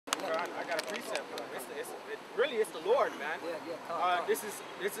man. Yeah. This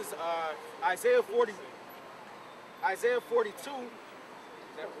is Isaiah 40, Isaiah 42.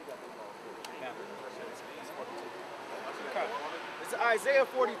 This is Isaiah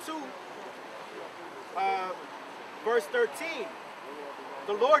 42, verse 13.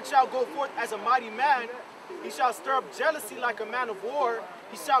 The Lord shall go forth as a mighty man. He shall stir up jealousy like a man of war.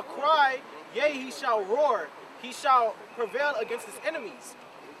 He shall cry, yea, he shall roar. He shall prevail against his enemies.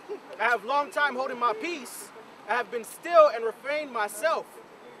 I have long time holding my peace. I have been still and refrained myself.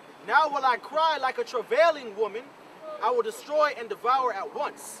 Now will I cry like a travailing woman. I will destroy and devour at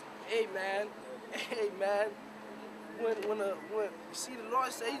once. Amen. Amen. When you see the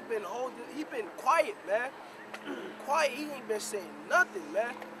Lord say he's been quiet, man. Quiet, he ain't been saying nothing,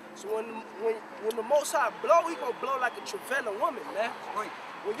 man. So when the Most High blow, he gonna blow like a travailing woman, man. Right.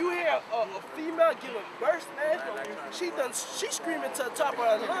 When you hear a female giving birth, man, she screaming to the top of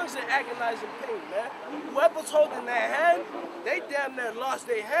her lungs in agonizing pain, man. Whoever's holding that hand, they damn near lost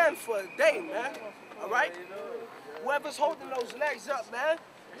their hand for a day, man. All right? Whoever's holding those legs up, man,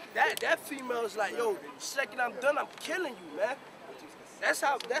 that female is like, yo, the second I'm done, I'm killing you, man. That's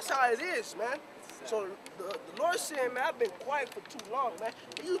how it is, man. So the Lord's saying, man, I've been quiet for too long, man.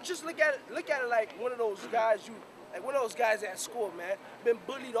 You just look at it like one of those guys at school, man. Been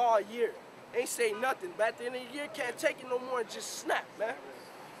bullied all year. Ain't say nothing. But at the end of the year, can't take it no more and just snap, man.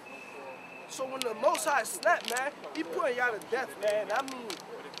 So when the Most High snap, man, he putting y'all to death, man. I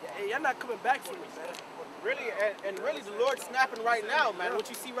mean, y'all not coming back from it, man. Really, and really the Lord's snapping right now, man. What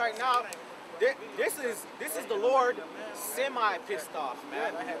you see right now, this is the Lord semi-pissed off,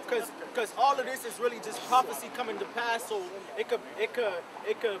 man. Because all of this is really just prophecy coming to pass, so it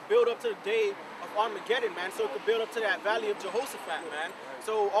could build up to the day of Armageddon, man. So it could build up to that valley of Jehoshaphat, man.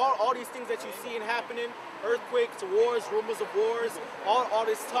 So all these things that you see happening, earthquakes, wars, rumors of wars, all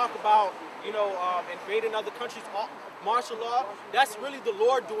this talk about, you know, invading other countries, martial law, that's really the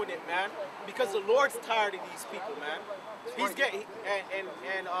Lord doing it, man. Because the Lord's tired of these people, man. He's getting and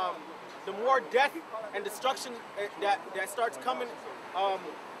the more death and destruction that starts coming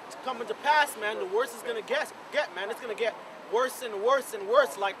to pass, man, the worse it's gonna get, man. It's gonna get worse and worse and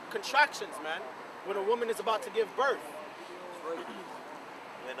worse, like contractions, man, when a woman is about to give birth.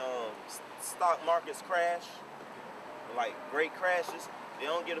 When stock markets crash, like great crashes, they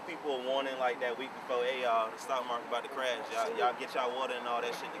don't give the people a warning like that week before. Hey, y'all, the stock market about to crash. Y'all get y'all water and all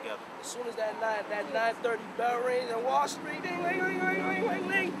that shit together. As soon as that 9:30 bell rings on Wall Street, ding, ling, ling, ling, ling, ling,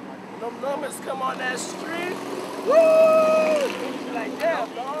 ling. Them numbers come on that street. Woo! Like,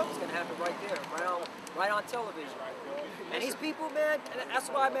 damn, dog. It's gonna happen right there, right on television. And these people, man, and that's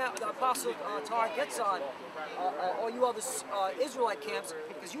why, man, the Apostle Tar gets on all you other Israelite camps,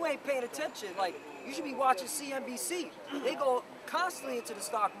 because you ain't paying attention. Like, you should be watching CNBC. They go constantly into the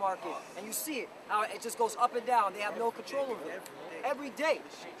stock market, and you see it, how it just goes up and down. They have no control over it. Every day,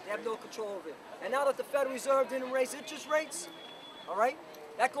 they have no control over it. And now that the Federal Reserve didn't raise interest rates, all right,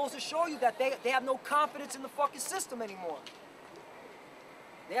 that goes to show you that they have no confidence in the fucking system anymore.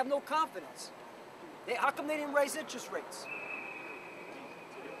 They have no confidence. How come they didn't raise interest rates?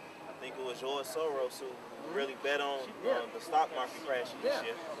 I think it was George Soros who really bet on the stock market crashing this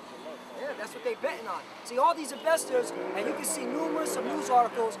year. Yeah, that's what they're betting on. See, all these investors, and you can see numerous news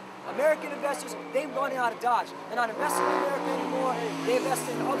articles, American investors, they're running out of Dodge. They're not investing in America anymore. They invest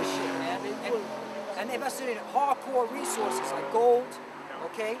in other shit, man. And they invested in hardcore resources like gold,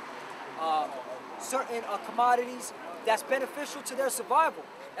 okay? Certain commodities that's beneficial to their survival.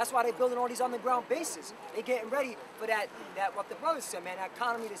 That's why they're building all these underground bases. They're getting ready for that what the brother said, man, that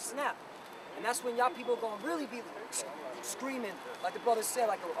economy to snap. And that's when y'all people are going to really be screaming, like the brother said,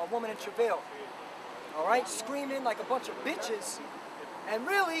 like a woman in travail. All right? Screaming like a bunch of bitches. And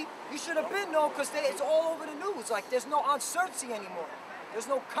really, you should have been known because it's all over the news. Like, there's no uncertainty anymore. There's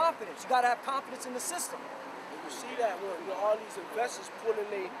no confidence. You got to have confidence in the system. You see that when all these investors pulling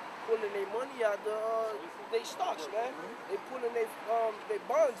their money out they stocks, man. They pulling their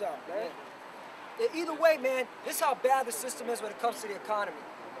bonds out, man. Either way, man, this is how bad the system is when it comes to the economy.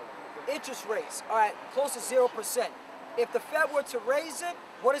 Interest rates, all right, close to 0%. If the Fed were to raise it,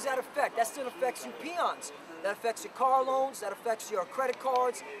 what does that affect? That still affects you peons. That affects your car loans, that affects your credit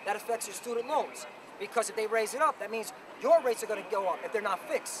cards, that affects your student loans. Because if they raise it up, that means your rates are going to go up if they're not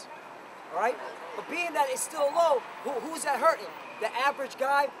fixed. All right? But being that it's still low, who's that hurting? The average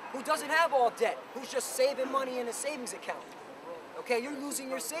guy who doesn't have all debt, who's just saving money in a savings account. Okay, you're losing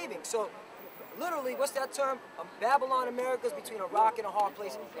your savings. So literally, what's that term? Babylon America's between a rock and a hard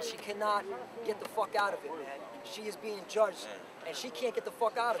place, and she cannot get the fuck out of it, man. She is being judged, and she can't get the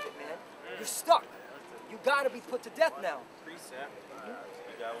fuck out of it, man. You're stuck. You gotta be put to death now. You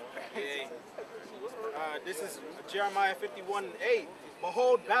got one. This is Jeremiah 51:8.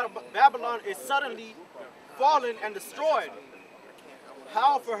 Behold, Babylon is suddenly fallen and destroyed.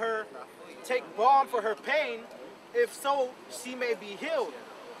 Howl for her, take balm for her pain, if so she may be healed.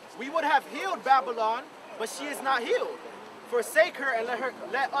 We would have healed Babylon, but she is not healed. Forsake her and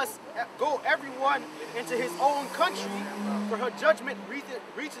let us go everyone into his own country, for her judgment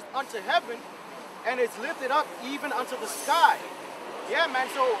reaches unto heaven and is lifted up even unto the sky. Yeah, man.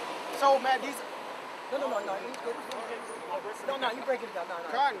 So man, these. No, you break it down.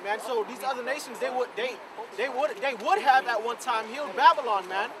 Correct, man. So these other nations, they would have at one time healed Babylon,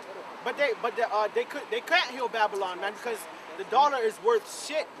 man, but they can't heal Babylon, man, because the dollar is worth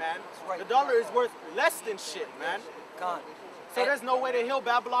shit, man. Right. The dollar is worth less than shit, man. So there's no way to heal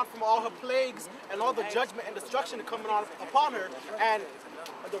Babylon from all her plagues and all the judgment and destruction coming upon her. And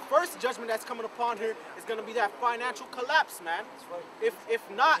the first judgment that's coming upon her is going to be that financial collapse, man. If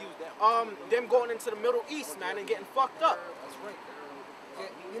not, them going into the Middle East, man, and getting fucked up. That's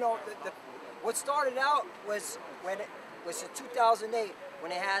right. You know, what started out was in 2008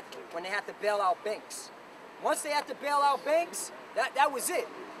 when they had to bail out banks. Once they had to bail out banks, that was it.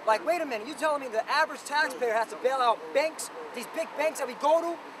 Like, wait a minute, you telling me the average taxpayer has to bail out banks, these big banks that we go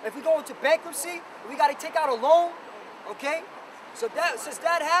to, if we go into bankruptcy, we got to take out a loan, okay? So since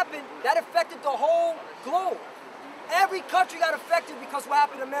that happened, that affected the whole globe. Every country got affected because what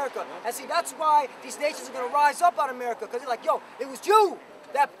happened in America. And see, that's why these nations are going to rise up out of America, because they're like, yo, it was you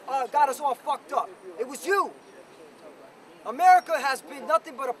that got us all fucked up. It was you. America has been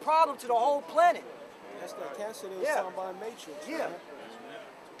nothing but a problem to the whole planet. That's that cancer they was talking about in Matrix. Yeah. Man.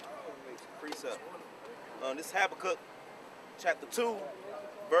 Precept. This is Habakkuk chapter 2,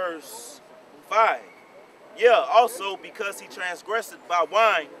 verse 5. Yeah, also because he transgressed by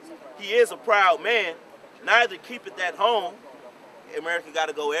wine, he is a proud man, neither keepeth at home. America got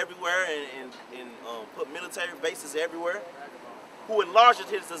to go everywhere and put military bases everywhere. Who enlargeth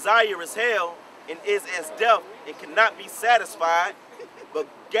his desire as hell, and is as death, and cannot be satisfied, but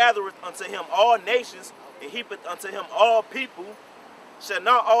gathereth unto him all nations, and heapeth unto him all people. Shall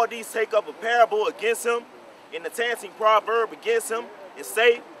not all these take up a parable against him, in the taunting proverb against him, and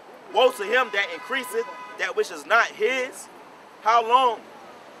say, woe to him that increaseth that which is not his? How long?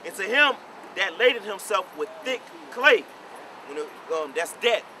 And to him that ladeth himself with thick clay. That's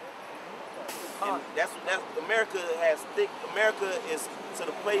debt. And that's America has thick. America is to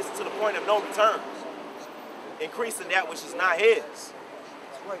the point of no return, increasing that which is not his.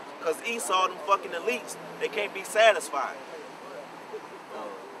 Because Esau, them fucking elites, they can't be satisfied.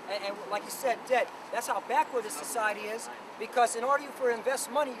 And like you said, debt, that's how backward this society is, because in order for you to invest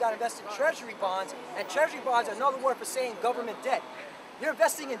money, you got to invest in treasury bonds, and treasury bonds are another word for saying government debt. You're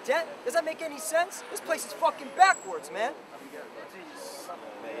investing in debt? Does that make any sense? This place is fucking backwards, man.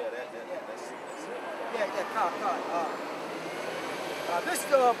 This is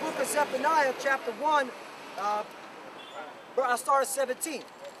the book of Zephaniah, chapter 1, I'll start at 17.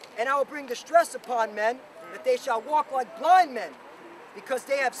 And I will bring distress upon men, that they shall walk like blind men, because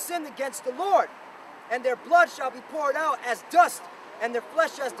they have sinned against the Lord, and their blood shall be poured out as dust, and their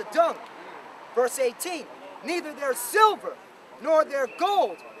flesh as the dung. Verse 18, neither their silver nor their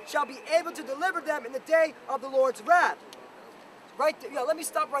gold shall be able to deliver them in the day of the Lord's wrath. Right there, let me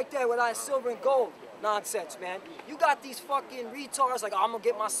stop right there with that silver and gold nonsense, man. You got these fucking retards like, oh, I'm gonna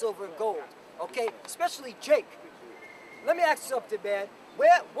get my silver and gold, okay? Especially Jake. Let me ask you something, man.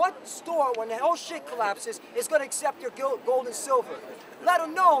 What store, when the whole shit collapses, is going to accept your gold and silver? Let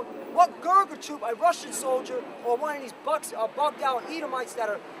alone what Gurger troop, a Russian soldier, or one of these bugged out Edomites that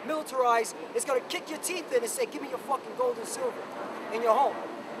are militarized, is going to kick your teeth in and say, give me your fucking gold and silver in your home.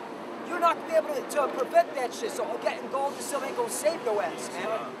 You're not going to be able to prevent that shit, so getting gold and silver ain't going to save your ass,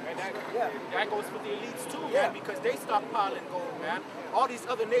 man. And that goes for the elites too, man, because they stockpiling gold, man. All these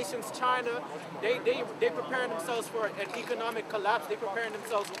other nations, China, they preparing themselves for an economic collapse. They preparing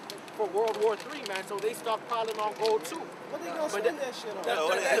themselves for World War III, man. So they stockpiling on gold too. What they gonna spend that shit on?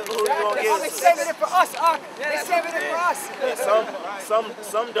 They saving it for us, They saving it for us.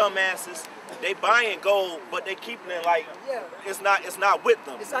 Some dumbasses, they buying gold, but they keeping it like it's not with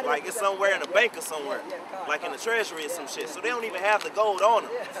them. Like it's somewhere in a bank or somewhere, like in the treasury or some shit. So they don't even have the gold on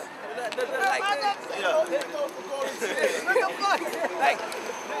them.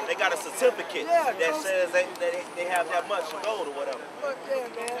 They got a certificate that says they have that much gold or whatever.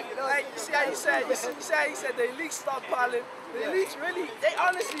 Like, you see how you said the elites stockpiling. The elites really, they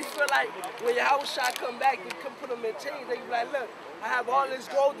honestly feel like when your house shot come back, you can put them in chains. They be like, look, I have all this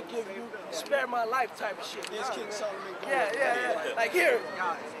gold to give you, spare my life type of shit. Yeah. Like here,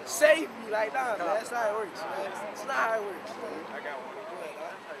 save me. Like, nah, man, that's not how it works, man. It's not how it works. Man. I got one.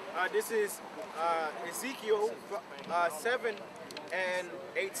 This is Ezekiel 7 and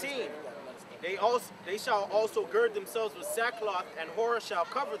 18. They shall also gird themselves with sackcloth, and horror shall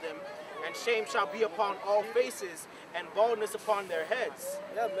cover them, and shame shall be upon all faces, and baldness upon their heads.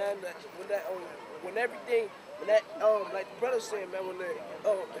 Yeah, man. When like the brother saying, man, when the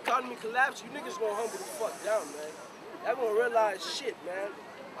economy collapses, you niggas gonna humble the fuck down, man. Y'all gonna realize, shit, man.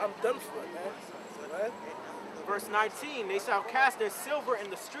 I'm done for it, man. Right? Verse 19, they shall cast their silver in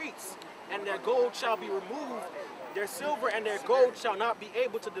the streets, and their gold shall be removed. Their silver and their gold shall not be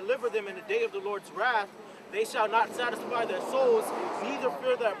able to deliver them in the day of the Lord's wrath. They shall not satisfy their souls, neither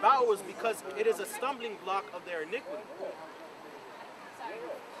fear their bowels, because it is a stumbling block of their iniquity.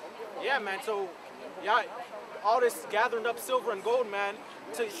 Yeah, man, so y'all, all this gathering up silver and gold, man,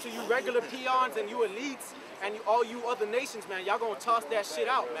 to you regular peons and you elites and all you other nations, man, y'all gonna toss that shit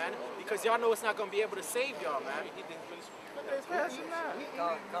out, man, because y'all know it's not gonna be able to save y'all, man.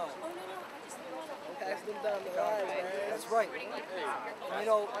 Pass them down the line, man. That's right. You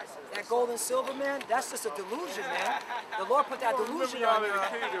know, that gold and silver, man, that's just a delusion, man. The Lord put that delusion on you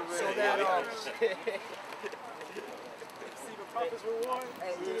so that,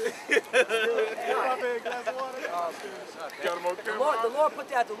 the Lord put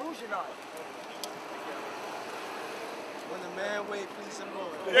that delusion on. When the man wait, please some more.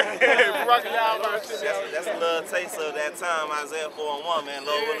 That's a little taste of that time, Isaiah 4:1, man.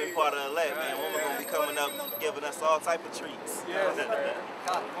 Lord, we'll be part of the elect, man. Woman gonna be coming up, giving us all type of treats. God.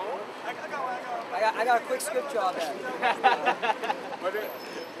 I got a quick scripture on that. But it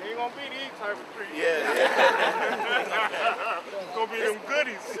ain't gonna be these type of treats. Yeah. It's gonna be them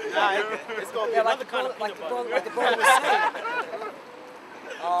goodies. Nah, it's gonna be another kind of peanut butter. Like the brother was saying.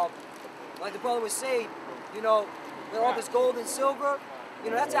 Like the brother was saying, you know, with all this gold and silver, you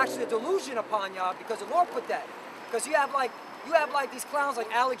know, that's actually a delusion upon y'all because the Lord put that. Because you have like these clowns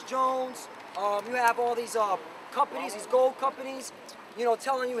like Alex Jones, you have all these companies, these gold companies, you know,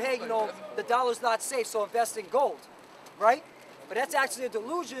 telling you, hey, you know, the dollar's not safe, so invest in gold, right? But that's actually a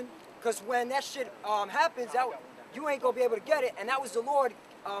delusion because when that shit happens, you ain't gonna be able to get it, and that was the Lord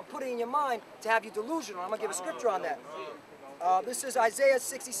putting in your mind to have you delusional. I'm gonna give a scripture on that. This is Isaiah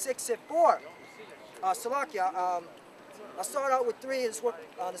 66:4. Salakia. I'll start out with 3. Let's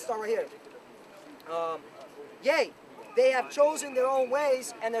start right here. Yea, they have chosen their own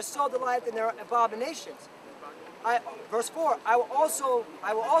ways, and their soul delighteth in their abominations. Verse 4. I will also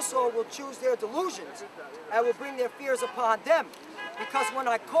choose their delusions. I will bring their fears upon them, because when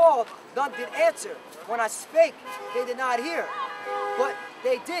I called, none did answer. When I spake, they did not hear. But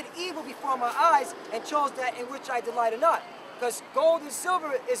they did evil before my eyes, and chose that in which I delighted not. Because gold and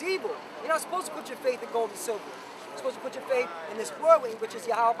silver is evil. You're not supposed to put your faith in gold and silver. You're supposed to put your faith in this worldling, which is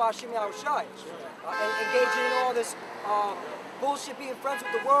Yahweh Hashem Yahushai. And engaging in all this bullshit, being friends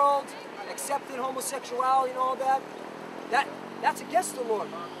with the world, accepting homosexuality and all that. That's against the Lord.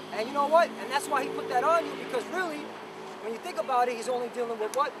 And you know what? And that's why he put that on you, because really, when you think about it, he's only dealing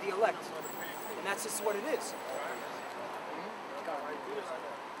with what? The elect. And that's just what it is.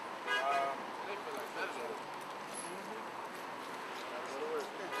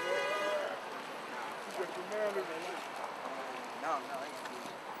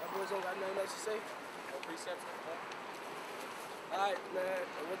 Don't got nothing else to say? Alright, man.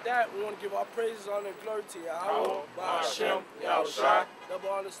 And with that, we want to give our praises, honor, and glory to Yahweh, Hashem, Yahushua. Double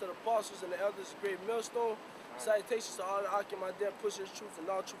honors to the apostles and the elders of Great Millstone. Salutations to all the Akim, my dead pushers, truth and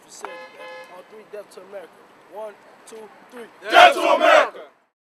all truth for sin. All 3, death to America. 1, 2, 3. Death to America!